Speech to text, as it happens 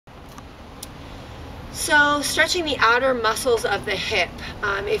So stretching the outer muscles of the hip.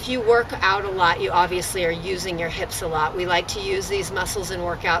 If you work out a lot, you obviously are using your hips a lot. We like to use these muscles in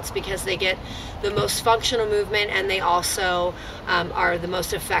workouts because they get the most functional movement, and they also are the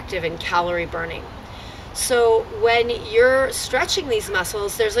most effective in calorie burning. So when you're stretching these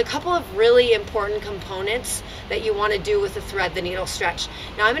muscles, there's a couple of really important components that you want to do with the thread the needle stretch.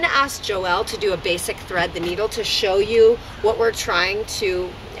 Now I'm going to ask Joelle to do a basic thread the needle to show you what we're trying to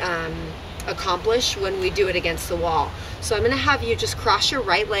accomplish when we do it against the wall. So I'm going to have you just cross your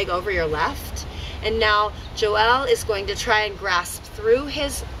right leg over your left, and now Joelle is going to try and grasp through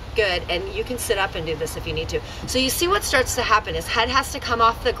his good, and you can sit up and do this if you need to. So you see what starts to happen. His head has to come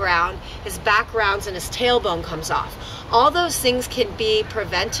off the ground, his back rounds, and his tailbone comes off. All those things can be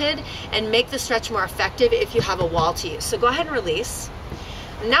prevented and make the stretch more effective if you have a wall to use. So go ahead and release.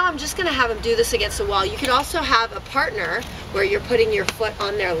 Now I'm just going to have him do this against the wall. You could also have a partner where you're putting your foot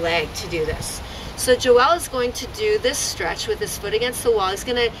on their leg to do this. So Joelle is going to do this stretch with his foot against the wall. He's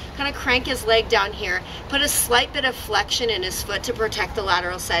going to kind of crank his leg down here, put a slight bit of flexion in his foot to protect the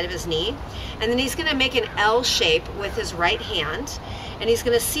lateral side of his knee. And then he's going to make an L shape with his right hand, and he's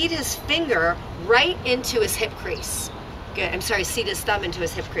going to seat his finger right into his hip crease. Good. I'm sorry, seat his thumb into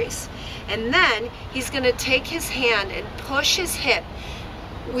his hip crease. And then he's going to take his hand and push his hip.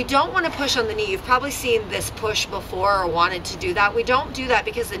 We don't want to push on the knee. You've probably seen this push before or wanted to do that. We don't do that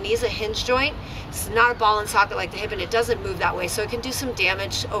because the knee is a hinge joint. It's not a ball and socket like the hip, and it doesn't move that way. So it can do some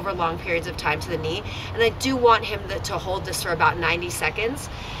damage over long periods of time to the knee. And I do want him to hold this for about 90 seconds.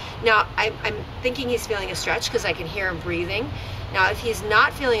 Now, I'm thinking he's feeling a stretch because I can hear him breathing. Now, if he's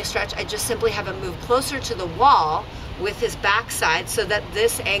not feeling a stretch, I just simply have him move closer to the wall with his backside so that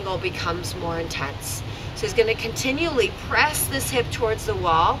this angle becomes more intense. So he's going to continually press this hip towards the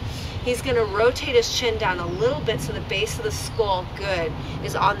wall. He's going to rotate his chin down a little bit so the base of the skull, good,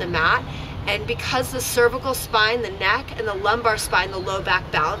 is on the mat. And because the cervical spine, the neck, and the lumbar spine, the low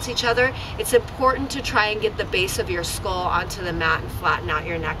back balance each other, it's important to try and get the base of your skull onto the mat and flatten out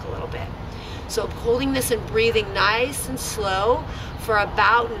your neck a little bit. So holding this and breathing nice and slow for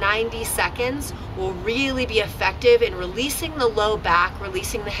about 90 seconds will really be effective in releasing the low back,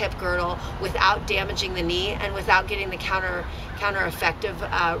 releasing the hip girdle without damaging the knee and without getting the counter effective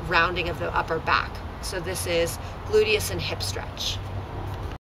rounding of the upper back. So this is gluteus and hip stretch.